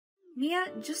Mia,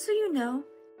 just so you know,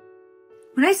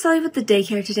 when I saw you at the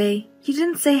daycare today, you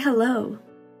didn't say hello.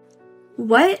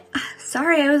 What?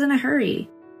 Sorry, I was in a hurry.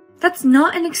 That's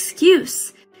not an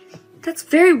excuse. That's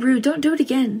very rude. Don't do it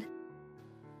again.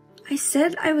 I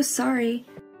said I was sorry.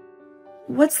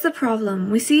 What's the problem?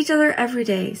 We see each other every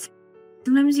day.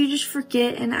 Sometimes you just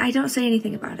forget and I don't say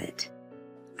anything about it.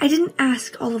 I didn't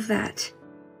ask all of that.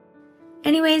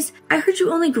 Anyways, I heard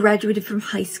you only graduated from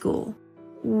high school.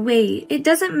 Wait, it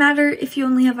doesn't matter if you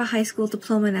only have a high school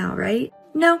diploma now, right?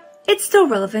 No, it's still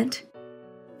relevant.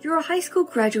 You're a high school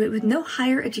graduate with no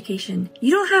higher education. You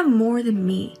don't have more than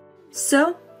me.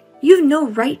 So, you have no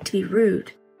right to be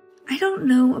rude. I don't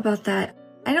know about that.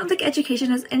 I don't think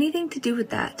education has anything to do with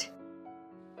that.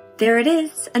 There it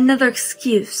is, another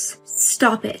excuse.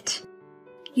 Stop it.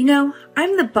 You know,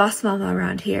 I'm the boss mama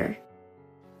around here.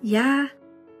 Yeah,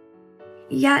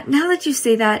 now that you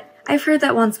say that, I've heard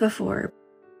that once before.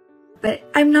 But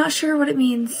I'm not sure what it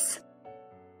means.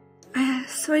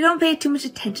 So I don't pay too much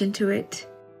attention to it.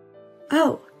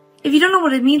 Oh, if you don't know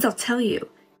what it means, I'll tell you.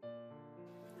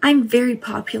 I'm very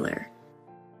popular.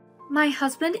 My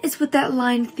husband is with that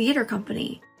Line Theater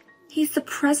Company. He's the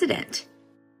president.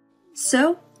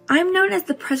 So, I'm known as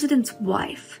the president's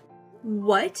wife.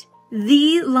 What?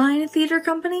 The Line Theater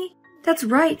Company? That's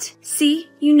right.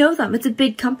 See, you know them. It's a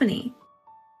big company.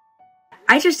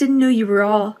 I just didn't know you were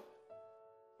all.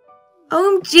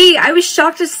 OMG, I was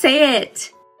shocked to say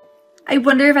it. I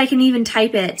wonder if I can even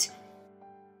type it.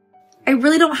 I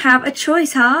really don't have a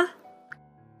choice, huh?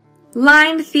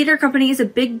 Line Theater Company is a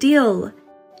big deal.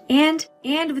 And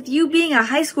with you being a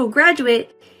high school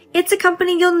graduate, it's a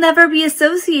company you'll never be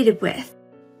associated with.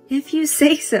 If you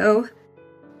say so.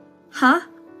 Huh?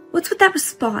 What's with that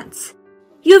response?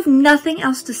 You have nothing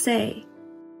else to say.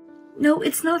 No,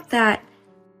 it's not that.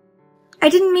 I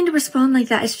didn't mean to respond like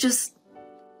that, it's just...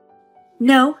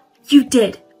 No, you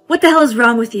did. What the hell is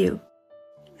wrong with you?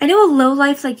 I know a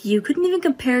lowlife like you couldn't even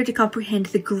compare to comprehend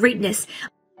the greatness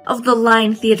of the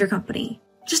Line Theater Company.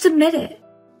 Just admit it.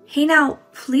 Hey now,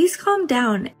 please calm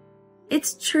down.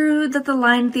 It's true that the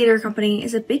Line Theater Company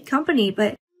is a big company,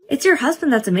 but it's your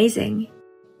husband that's amazing.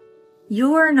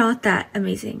 You're not that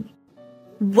amazing.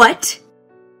 What?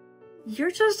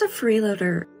 You're just a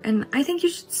freeloader, and I think you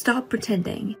should stop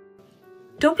pretending.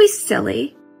 Don't be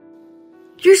silly.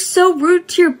 You're so rude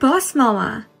to your boss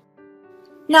mama.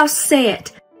 Now say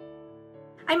it.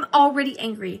 I'm already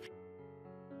angry.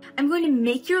 I'm going to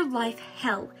make your life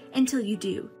hell until you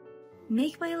do.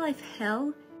 Make my life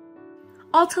hell?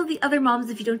 I'll tell the other moms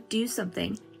if you don't do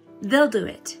something. They'll do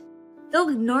it. They'll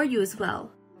ignore you as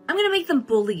well. I'm gonna make them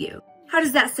bully you. How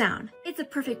does that sound? It's a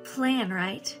perfect plan,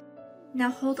 right? Now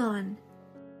hold on.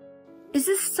 Is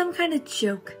this some kind of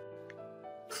joke?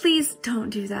 Please don't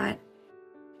do that.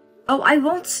 Oh, I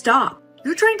won't stop.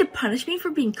 You're trying to punish me for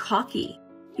being cocky.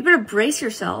 You better brace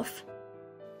yourself.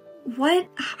 What?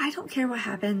 I don't care what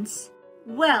happens.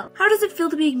 Well, how does it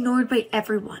feel to be ignored by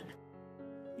everyone?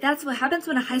 That's what happens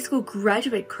when a high school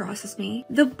graduate crosses me,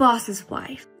 the boss's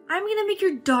wife. I'm gonna make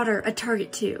your daughter a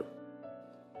target too.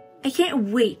 I can't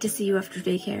wait to see you after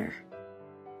daycare.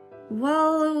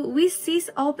 Well, we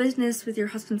cease all business with your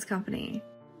husband's company.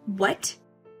 What?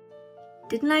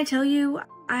 Didn't I tell you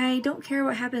I don't care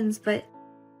what happens, but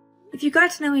if you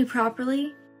got to know me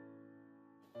properly,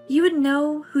 you would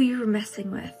know who you were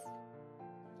messing with.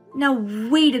 Now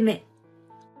wait a minute.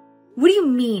 What do you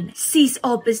mean, cease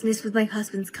all business with my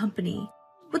husband's company?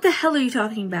 What the hell are you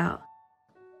talking about?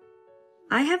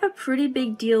 I have a pretty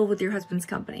big deal with your husband's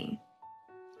company.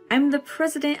 I'm the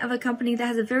president of a company that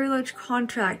has a very large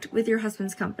contract with your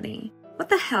husband's company. What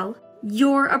the hell?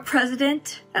 You're a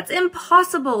president? That's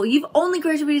impossible. You've only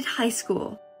graduated high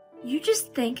school. You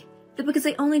just think that because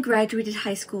I only graduated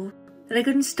high school that I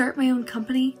couldn't start my own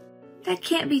company? That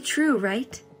can't be true,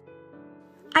 right?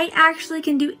 I actually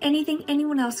can do anything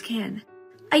anyone else can.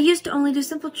 I used to only do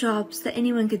simple jobs that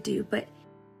anyone could do, but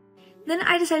then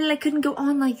I decided I couldn't go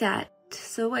on like that.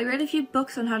 So I read a few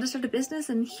books on how to start a business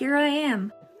and here I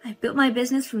am. I built my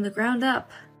business from the ground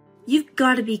up. You've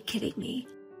got to be kidding me.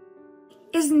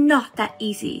 It's not that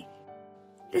easy.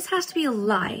 This has to be a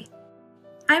lie.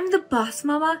 I'm the boss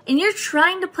mama and you're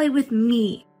trying to play with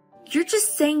me. You're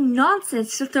just saying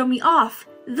nonsense to throw me off.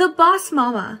 The boss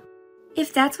mama.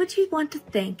 If that's what you want to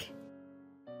think,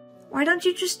 why don't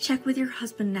you just check with your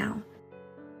husband now?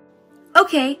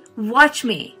 Okay, watch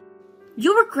me.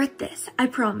 You'll regret this, I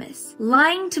promise.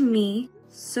 Lying to me.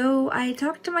 So I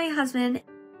talked to my husband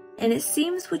and it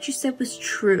seems what you said was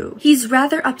true. He's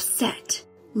rather upset.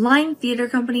 Line Theater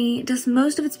Company does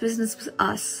most of its business with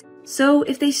us. So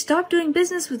if they stopped doing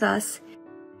business with us,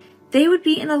 they would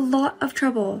be in a lot of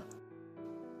trouble.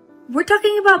 We're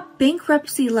talking about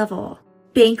bankruptcy level.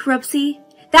 Bankruptcy?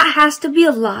 That has to be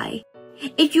a lie.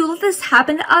 If you let this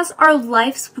happen to us, our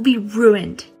lives will be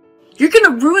ruined. You're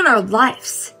gonna ruin our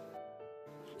lives.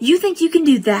 You think you can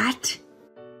do that?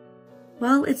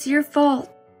 Well, it's your fault.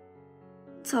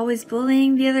 It's always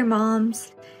bullying the other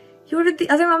moms. You ordered the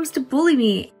other moms to bully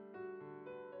me.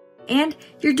 And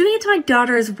you're doing it to my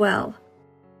daughter as well.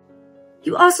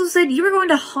 You also said you were going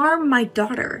to harm my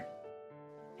daughter.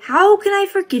 How can I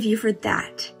forgive you for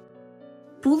that?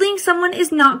 Bullying someone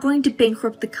is not going to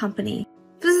bankrupt the company.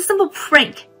 It was a simple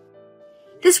prank.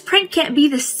 This prank can't be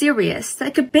this serious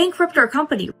that could bankrupt our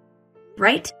company,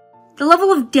 right? The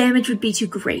level of damage would be too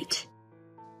great.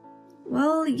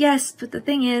 Well, yes, but the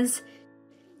thing is,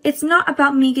 it's not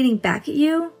about me getting back at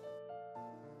you.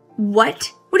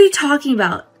 What? What are you talking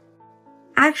about?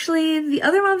 Actually, the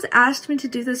other moms asked me to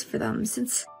do this for them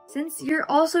since you're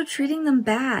also treating them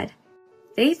bad.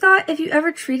 They thought if you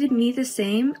ever treated me the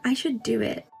same, I should do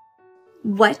it.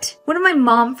 What? One of my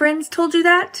mom friends told you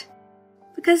that?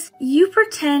 Because you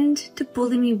pretend to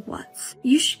bully me once.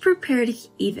 You should prepare to get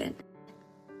even.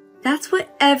 That's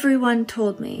what everyone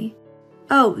told me.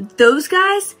 Oh, those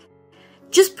guys?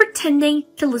 Just pretending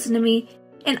to listen to me,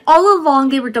 and all along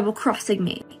they were double-crossing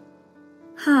me.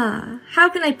 How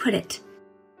can I put it?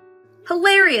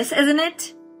 Hilarious, isn't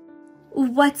it?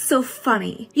 What's so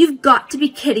funny? You've got to be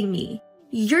kidding me.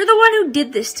 You're the one who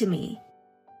did this to me.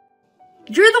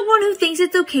 You're the one who thinks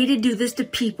it's okay to do this to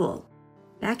people.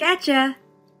 Back at ya.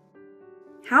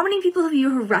 How many people have you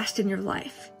harassed in your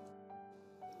life?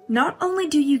 Not only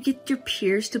do you get your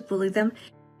peers to bully them,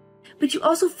 but you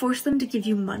also force them to give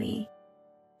you money.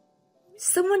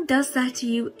 Someone does that to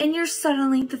you and you're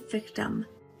suddenly the victim.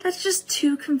 That's just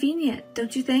too convenient,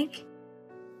 don't you think?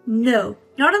 No,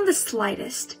 not in the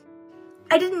slightest.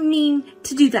 I didn't mean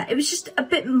to do that. It was just a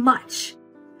bit much.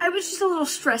 I was just a little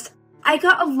stressed. I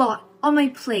got a lot on my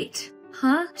plate.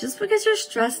 Huh? Just because you're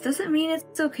stressed doesn't mean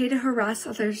it's okay to harass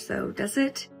others though, does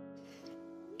it?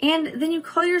 And then you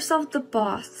call yourself the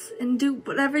boss and do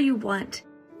whatever you want.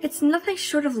 It's nothing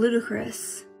short of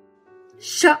ludicrous.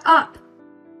 Shut up!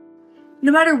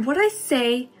 No matter what I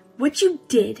say, what you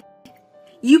did,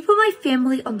 you put my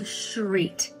family on the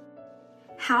street.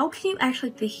 How can you act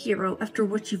like the hero after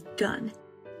what you've done?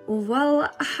 Well,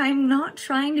 I'm not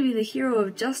trying to be the hero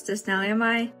of justice now, am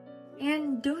I?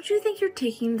 And don't you think you're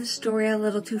taking the story a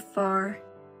little too far?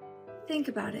 Think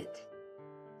about it.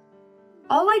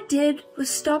 All I did was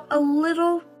stop a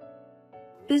little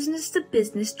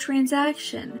business-to-business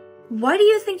transaction. Why do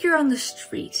you think you're on the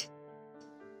street?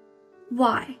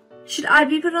 Why? Should I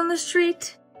be put on the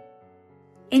street?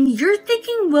 And you're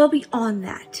thinking well beyond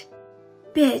that.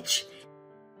 Bitch,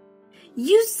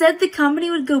 you said the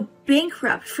company would go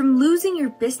bankrupt from losing your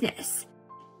business.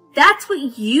 That's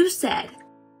what you said.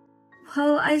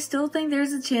 Well, I still think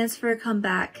there's a chance for a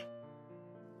comeback.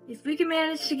 If we can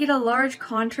manage to get a large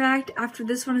contract after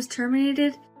this one is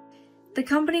terminated, the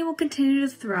company will continue to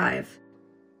thrive.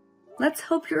 Let's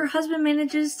hope your husband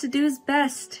manages to do his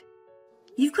best.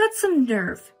 You've got some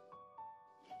nerve.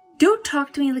 Don't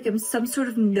talk to me like I'm some sort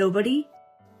of nobody.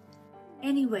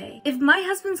 Anyway, if my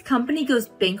husband's company goes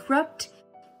bankrupt,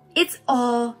 it's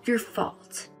all your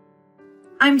fault.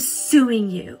 I'm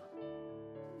suing you.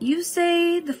 You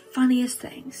say the funniest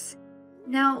things.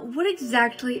 Now, what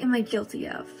exactly am I guilty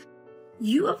of?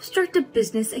 You obstructed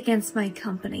business against my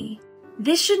company.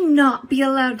 This should not be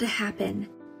allowed to happen.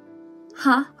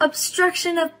 Huh?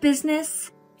 Obstruction of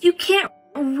business? You can't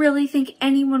really think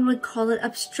anyone would call it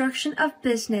obstruction of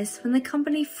business when the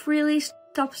company freely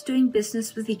stops doing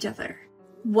business with each other.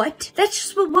 What? That's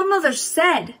just what one mother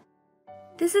said.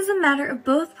 This is a matter of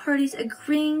both parties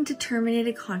agreeing to terminate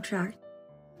a contract.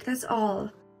 That's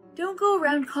all. Don't go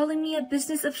around calling me a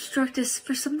business obstructus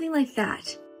for something like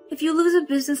that. If you lose a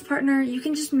business partner, you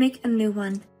can just make a new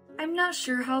one. I'm not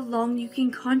sure how long you can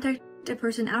contact a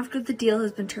person after the deal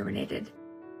has been terminated.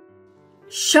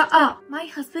 Shut up! My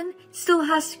husband still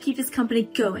has to keep his company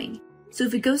going. So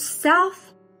if it goes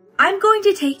south, I'm going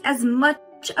to take as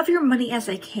much of your money as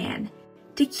I can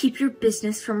to keep your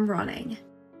business from running.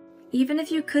 Even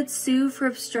if you could sue for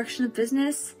obstruction of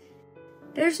business,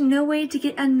 there's no way to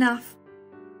get enough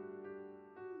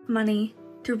money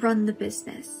to run the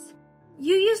business.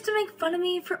 You used to make fun of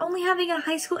me for only having a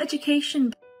high school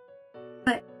education,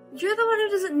 but you're the one who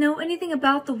doesn't know anything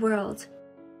about the world.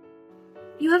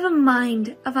 You have a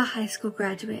mind of a high school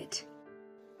graduate.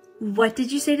 What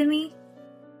did you say to me?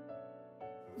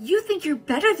 You think you're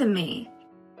better than me.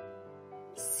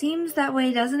 Seems that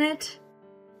way, doesn't it?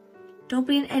 Don't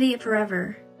be an idiot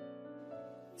forever.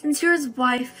 Since you're his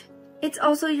wife, it's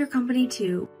also your company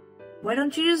too. Why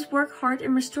don't you just work hard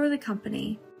and restore the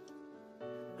company?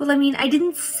 Well, I mean, I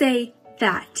didn't say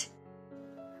that.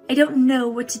 I don't know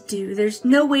what to do. There's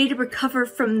no way to recover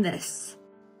from this.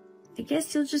 I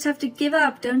guess you'll just have to give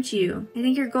up, don't you? I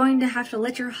think you're going to have to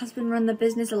let your husband run the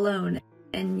business alone,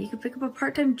 and you can pick up a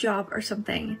part-time job or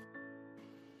something.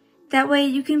 That way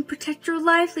you can protect your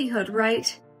livelihood,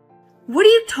 right? What are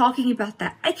you talking about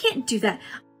that? I can't do that.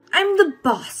 I'm the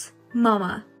boss,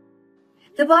 Mama.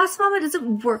 The boss mama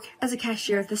doesn't work as a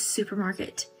cashier at the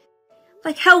supermarket.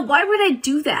 Like hell, why would I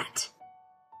do that?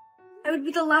 I would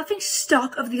be the laughing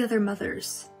stock of the other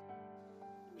mothers.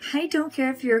 I don't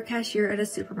care if you're a cashier at a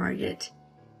supermarket.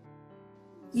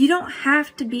 You don't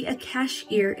have to be a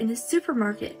cashier in a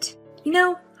supermarket. You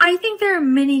know, I think there are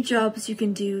many jobs you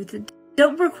can do that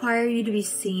don't require you to be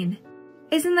seen.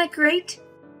 Isn't that great?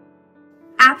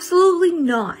 Absolutely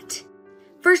not.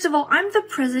 First of all, I'm the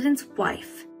president's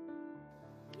wife.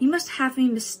 You must have me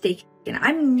mistaken.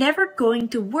 I'm never going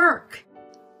to work.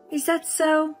 Is that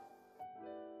so?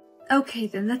 Okay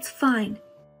then, that's fine.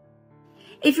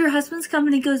 If your husband's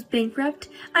company goes bankrupt,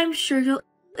 I'm sure you'll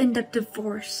end up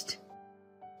divorced.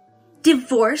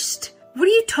 Divorced? What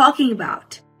are you talking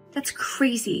about? That's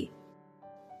crazy.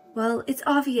 Well, it's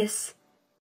obvious.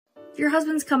 Your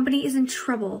husband's company is in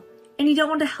trouble, and you don't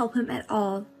want to help him at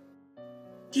all.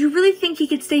 Do you really think he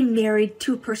could stay married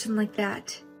to a person like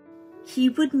that? He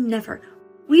would never.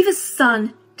 We have a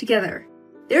son together.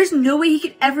 There's no way he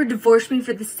could ever divorce me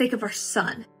for the sake of our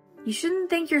son. You shouldn't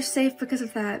think you're safe because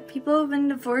of that. People have been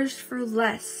divorced for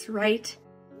less, right?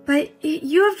 But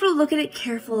you have to look at it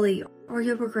carefully, or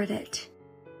you'll regret it.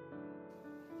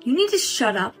 You need to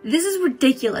shut up. This is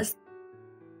ridiculous.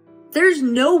 There's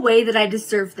no way that I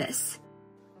deserve this.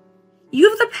 You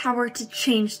have the power to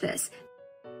change this.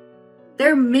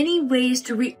 There are many ways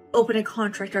to reopen a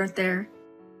contract, aren't there?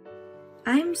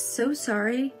 I'm so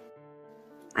sorry.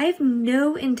 I have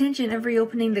no intention of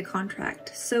reopening the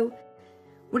contract, so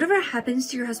whatever happens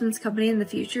to your husband's company in the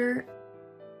future,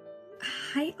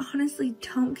 I honestly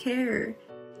don't care.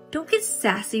 Don't get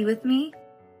sassy with me.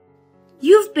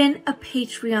 You've been a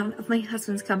Patreon of my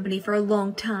husband's company for a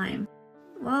long time.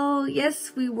 Well,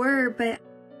 yes, we were, but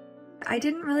I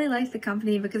didn't really like the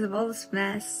company because of all this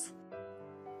mess.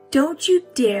 Don't you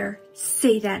dare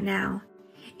say that now.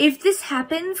 If this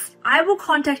happens, I will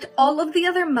contact all of the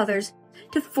other mothers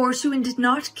to force you into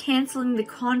not canceling the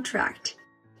contract.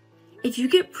 If you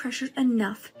get pressured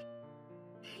enough,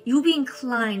 you will be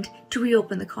inclined to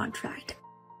reopen the contract.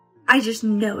 I just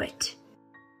know it.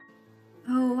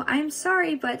 Oh, I'm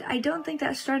sorry, but I don't think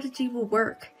that strategy will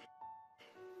work.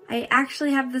 I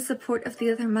actually have the support of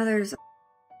the other mothers,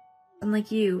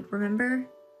 unlike you, remember?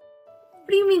 What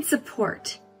do you mean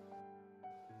support?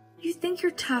 You think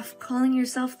you're tough calling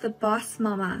yourself the boss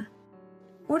mama,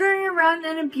 ordering around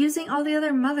and abusing all the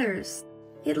other mothers.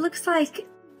 It looks like,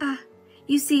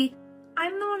 you see,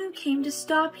 I'm the one who came to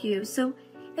stop you, so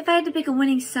if I had to pick a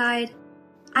winning side,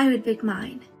 I would pick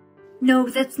mine. No,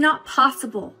 that's not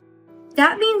possible.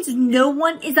 That means no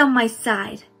one is on my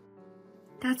side.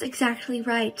 That's exactly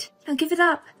right. Now give it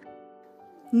up.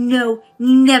 No,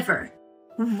 never.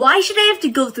 Why should I have to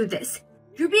go through this?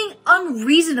 You're being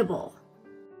unreasonable.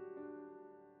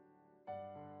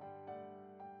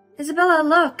 Isabella,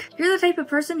 look. You're the type of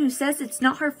person who says it's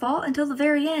not her fault until the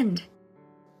very end.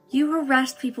 You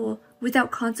harassed people without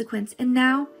consequence, and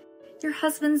now your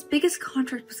husband's biggest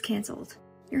contract was canceled.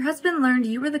 Your husband learned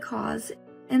you were the cause,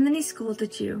 and then he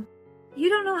scolded you. You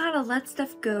don't know how to let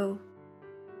stuff go.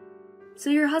 So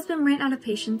your husband ran out of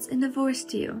patience and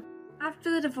divorced you.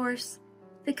 After the divorce,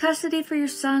 the custody for your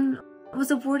son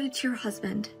was awarded to your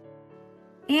husband.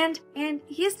 And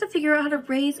he has to figure out how to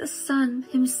raise a son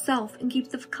himself and keep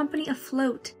the company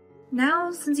afloat.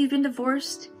 Now, since you've been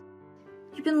divorced,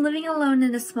 you've been living alone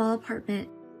in a small apartment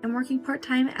and working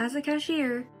part-time as a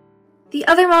cashier. The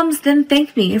other moms then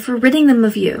thanked me for ridding them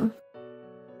of you.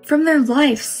 From their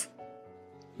lives.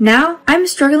 Now, I'm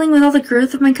struggling with all the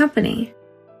growth of my company.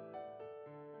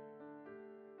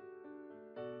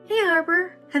 Hey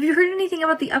Harper, have you heard anything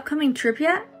about the upcoming trip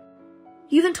yet?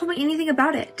 You haven't told me anything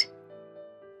about it.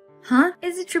 Huh?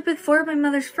 It's a trip with 4 of my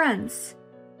mother's friends.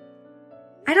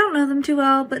 I don't know them too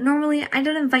well, but normally I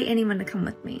don't invite anyone to come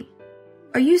with me.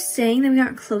 Are you saying that we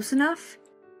aren't close enough?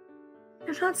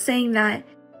 I'm not saying that.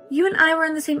 You and I were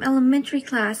in the same elementary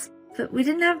class, but we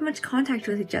didn't have much contact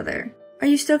with each other. Are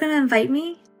you still gonna invite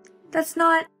me? That's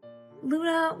not...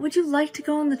 Luna, would you like to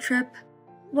go on the trip?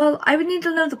 Well, I would need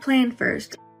to know the plan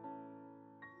first.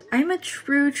 I'm a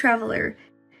true traveler.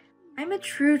 I'm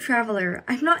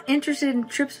not interested in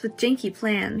trips with janky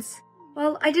plans.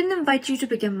 Well, I didn't invite you to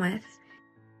begin with.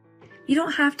 You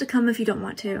don't have to come if you don't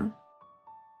want to.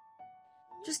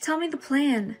 Just tell me the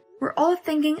plan. We're all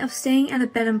thinking of staying at a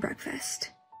bed and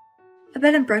breakfast. A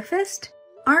bed and breakfast?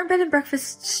 Aren't bed and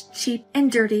breakfasts cheap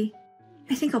and dirty?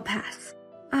 I think I'll pass.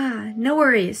 No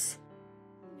worries.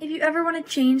 If you ever want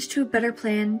to change to a better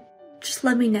plan, just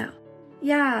let me know.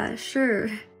 Yeah, sure.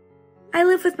 I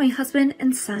live with my husband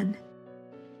and son.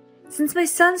 Since my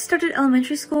son started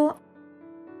elementary school,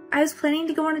 I was planning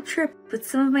to go on a trip with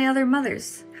some of my other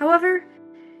mothers. However,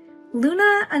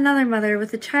 Luna, another mother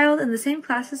with a child in the same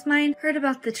class as mine, heard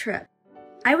about the trip.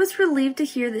 I was relieved to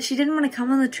hear that she didn't want to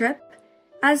come on the trip,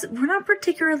 as we're not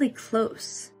particularly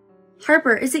close.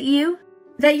 Harper, is it you?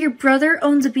 That your brother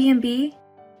owns a B&B?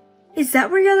 Is that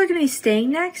where y'all are going to be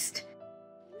staying next?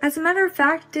 As a matter of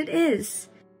fact, it is.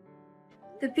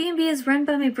 The B&B is run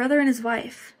by my brother and his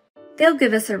wife. They'll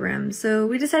give us a room, so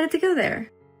we decided to go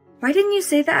there. Why didn't you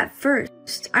say that at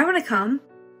first? I want to come.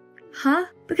 Huh?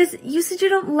 Because you said you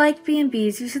don't like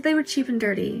B&Bs. You said they were cheap and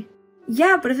dirty.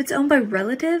 Yeah, but if it's owned by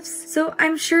relatives, so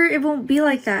I'm sure it won't be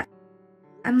like that.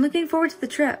 I'm looking forward to the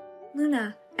trip.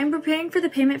 Luna, I'm preparing for the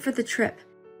payment for the trip.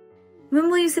 When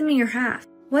will you send me your half?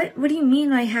 What do you mean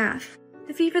my half?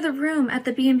 The fee for the room at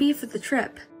the B&B for the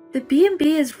trip. The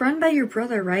B&B is run by your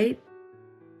brother, right?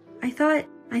 I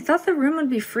thought the room would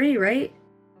be free, right?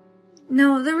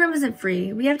 No, the room isn't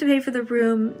free. We have to pay for the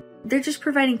room. They're just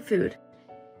providing food.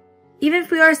 Even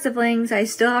if we are siblings, I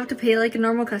still have to pay like a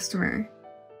normal customer.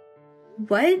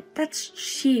 What? That's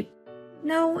cheap.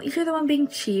 No, you're the one being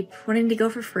cheap, wanting to go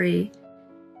for free.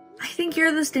 I think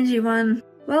you're the stingy one.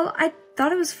 Well, I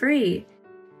thought it was free.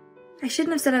 I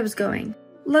shouldn't have said I was going.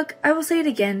 Look, I will say it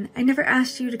again. I never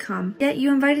asked you to come, yet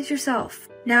you invited yourself.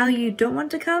 Now you don't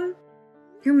want to come?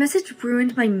 Your message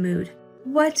ruined my mood.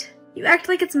 What? You act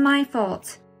like it's my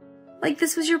fault. Like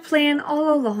this was your plan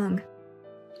all along.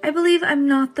 I believe I'm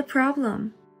not the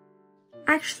problem.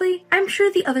 Actually, I'm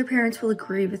sure the other parents will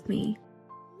agree with me.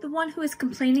 The one who is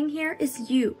complaining here is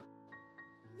you.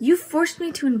 You forced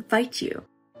me to invite you.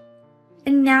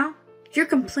 And now, you're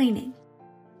complaining.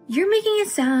 You're making it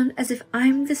sound as if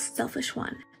I'm the selfish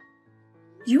one.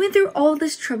 You went through all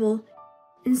this trouble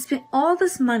and spent all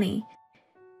this money,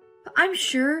 but I'm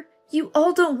sure you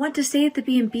all don't want to stay at the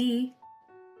B&B.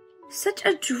 Such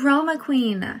a drama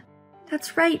queen.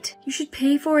 That's right, you should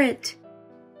pay for it.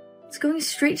 It's going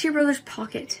straight to your brother's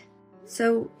pocket.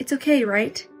 So, it's okay,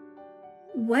 right?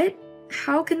 What?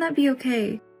 How can that be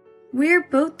okay? We're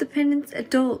both dependent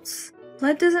adults.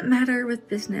 Blood doesn't matter with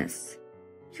business.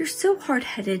 You're so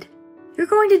hard-headed. You're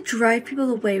going to drive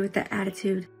people away with that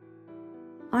attitude.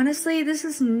 Honestly, this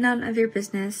is none of your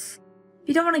business. If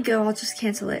you don't want to go, I'll just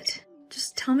cancel it.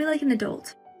 Just tell me like an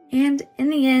adult. And in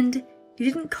the end, you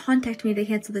didn't contact me to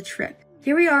cancel the trip.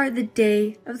 Here we are the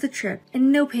day of the trip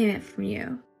and no payment from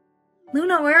you.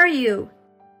 Luna, where are you?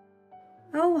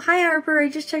 Oh, hi Harper, I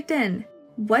just checked in.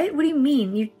 What? What do you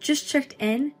mean? You just checked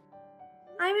in?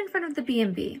 I'm in front of the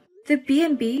B&B. The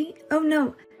B&B? Oh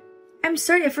no. I'm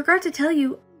sorry, I forgot to tell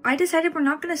you. I decided we're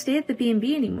not going to stay at the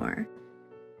B&B anymore.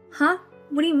 Huh?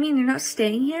 What do you mean you're not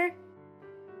staying here?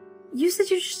 You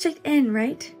said you just checked in,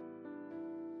 right?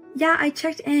 Yeah, I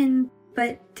checked in,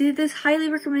 but to this highly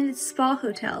recommended spa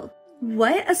hotel.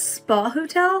 What? A spa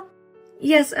hotel?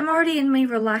 Yes, I'm already in my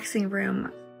relaxing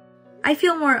room. I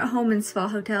feel more at home in spa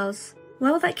hotels.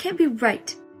 Well, that can't be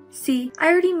right. See, I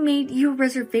already made you a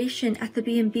reservation at the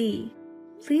B&B.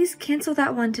 Please cancel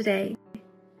that one today.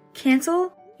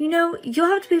 Cancel? You know, you'll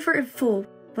have to pay for it full.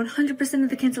 100% of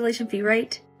the cancellation fee,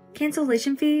 right?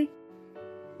 Cancellation fee?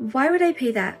 Why would I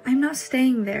pay that? I'm not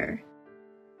staying there.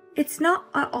 It's not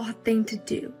an odd thing to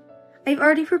do. I've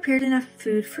already prepared enough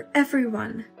food for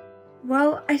everyone.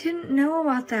 Well, I didn't know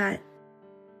about that.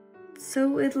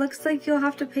 So it looks like you'll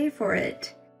have to pay for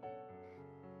it.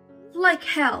 Like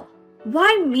hell.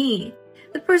 Why me?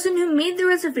 The person who made the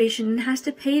reservation has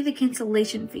to pay the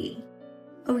cancellation fee.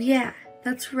 Oh yeah,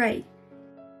 that's right.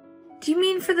 Do you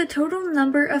mean for the total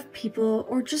number of people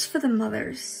or just for the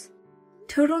mothers?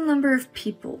 Total number of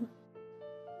people.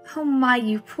 Oh my,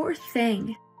 you poor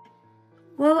thing.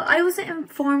 Well, I wasn't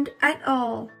informed at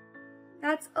all.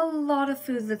 That's a lot of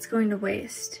food that's going to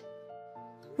waste.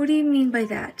 What do you mean by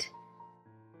that?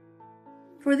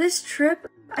 For this trip,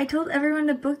 I told everyone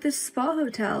to book this spa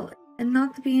hotel and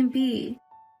not the B&B.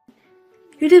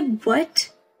 You did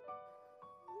what?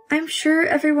 I'm sure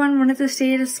everyone wanted to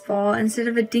stay at a spa instead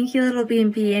of a dinky little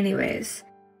B&B anyways.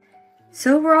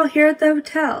 So we're all here at the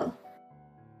hotel.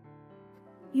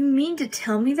 You mean to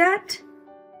tell me that?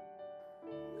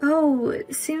 Oh,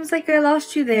 it seems like I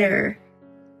lost you there.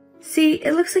 See,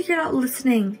 it looks like you're not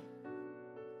listening.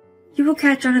 You will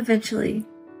catch on eventually.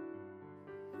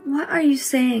 What are you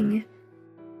saying?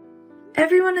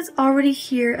 Everyone is already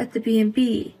here at the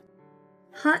B&B.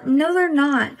 Huh? No, they're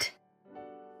not.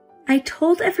 I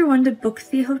told everyone to book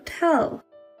the hotel.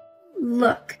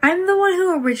 Look, I'm the one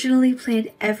who originally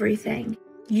planned everything.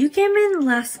 You came in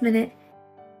last minute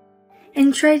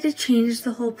and tried to change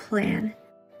the whole plan.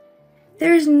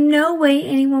 There's no way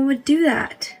anyone would do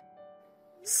that.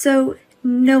 So,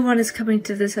 no one is coming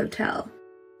to this hotel.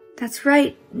 That's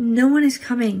right, no one is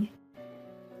coming.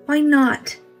 Why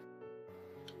not?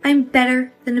 I'm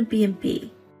better than a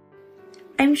B&B.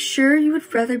 I'm sure you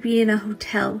would rather be in a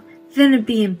hotel than a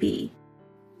B&B.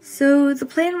 So the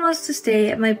plan was to stay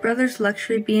at my brother's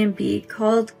luxury B&B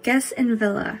called Guest and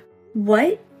Villa.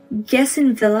 What? Guest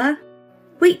and Villa?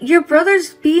 Wait, your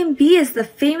brother's B&B is the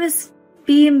famous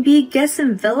B&B Guest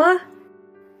and Villa?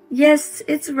 Yes,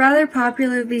 it's rather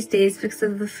popular these days because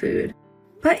of the food.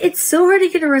 But it's so hard to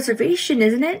get a reservation,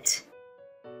 isn't it?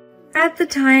 At the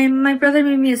time, my brother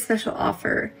made me a special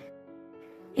offer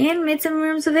and made some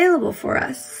rooms available for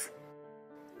us.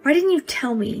 Why didn't you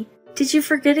tell me? Did you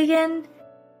forget again?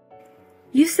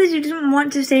 You said you didn't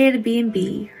want to stay at a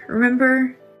B&B,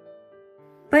 remember?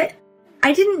 But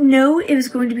I didn't know it was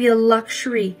going to be a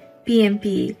luxury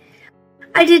B&B.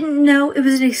 I didn't know it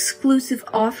was an exclusive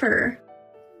offer.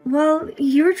 Well,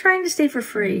 you were trying to stay for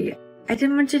free. I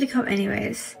didn't want you to come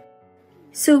anyways.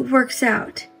 So it works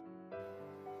out.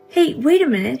 Hey, wait a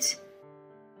minute.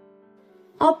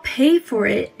 I'll pay for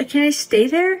it. Can I stay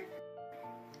there?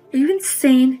 Are you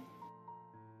insane?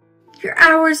 You're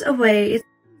hours away.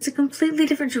 It's a completely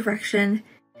different direction.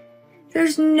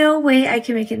 There's no way I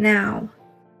can make it now.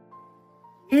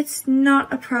 It's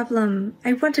not a problem.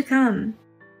 I want to come.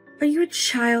 Are you a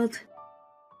child?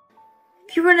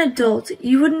 If you were an adult,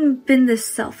 you wouldn't have been this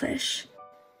selfish.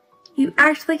 You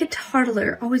act like a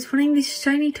toddler, always wanting these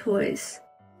shiny toys.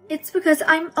 It's because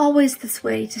I'm always this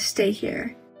way to stay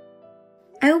here.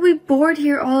 I will be bored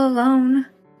here all alone.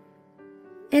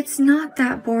 It's not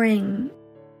that boring.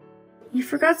 You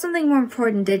forgot something more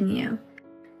important, didn't you?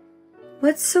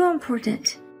 What's so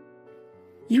important?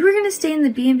 You were gonna stay in the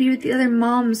B&B with the other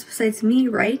moms besides me,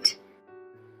 right?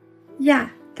 Yeah,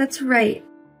 that's right.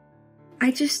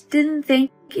 I just didn't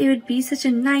think it would be such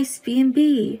a nice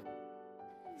B&B.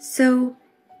 So,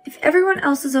 if everyone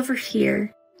else is over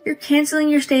here, you're canceling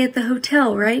your stay at the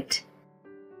hotel, right?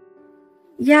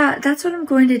 Yeah, that's what I'm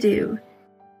going to do.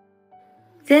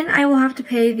 Then I will have to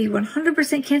pay the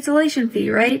 100% cancellation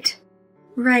fee, right?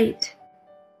 Right.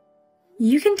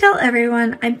 You can tell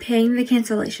everyone I'm paying the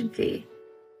cancellation fee.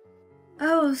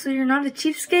 Oh, so you're not a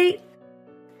cheapskate?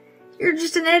 You're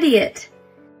just an idiot.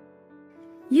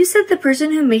 You said the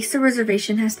person who makes the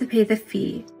reservation has to pay the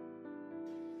fee.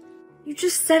 You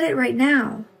just said it right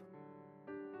now.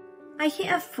 I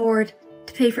can't afford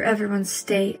to pay for everyone's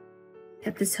stay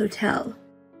at this hotel.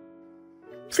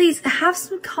 Please, have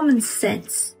some common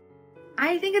sense.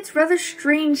 I think it's rather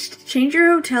strange to change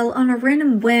your hotel on a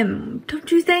random whim,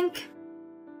 don't you think?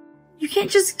 You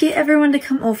can't just get everyone to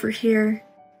come over here.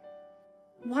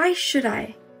 Why should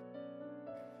I?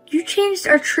 You changed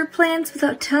our trip plans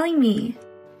without telling me.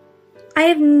 I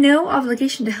have no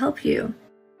obligation to help you.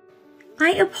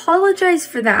 I apologize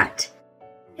for that.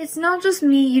 It's not just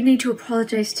me you need to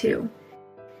apologize to.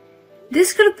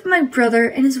 This could have put my brother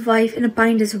and his wife in a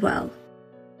bind as well.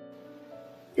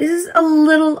 This is a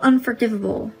little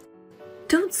unforgivable.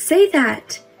 Don't say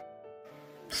that.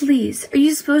 Please, are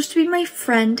you supposed to be my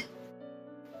friend?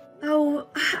 Oh,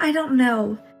 I don't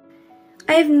know.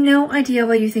 I have no idea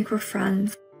why you think we're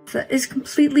friends. That is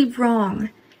completely wrong.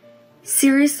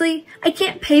 Seriously, I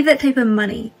can't pay that type of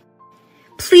money.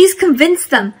 Please convince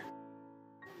them.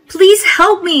 Please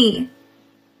help me.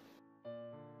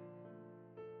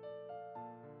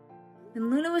 When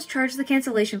Luna was charged the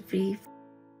cancellation fee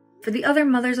for the other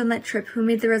mothers on that trip who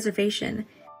made the reservation,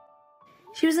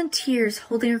 she was in tears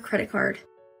holding her credit card.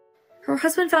 Her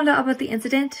husband found out about the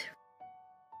incident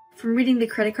from reading the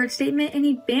credit card statement, and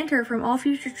he banned her from all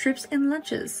future trips and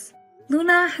lunches.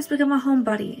 Luna has become a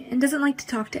homebody and doesn't like to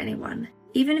talk to anyone,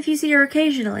 even if you see her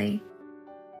occasionally.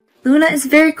 Luna is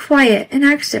very quiet and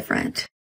acts different.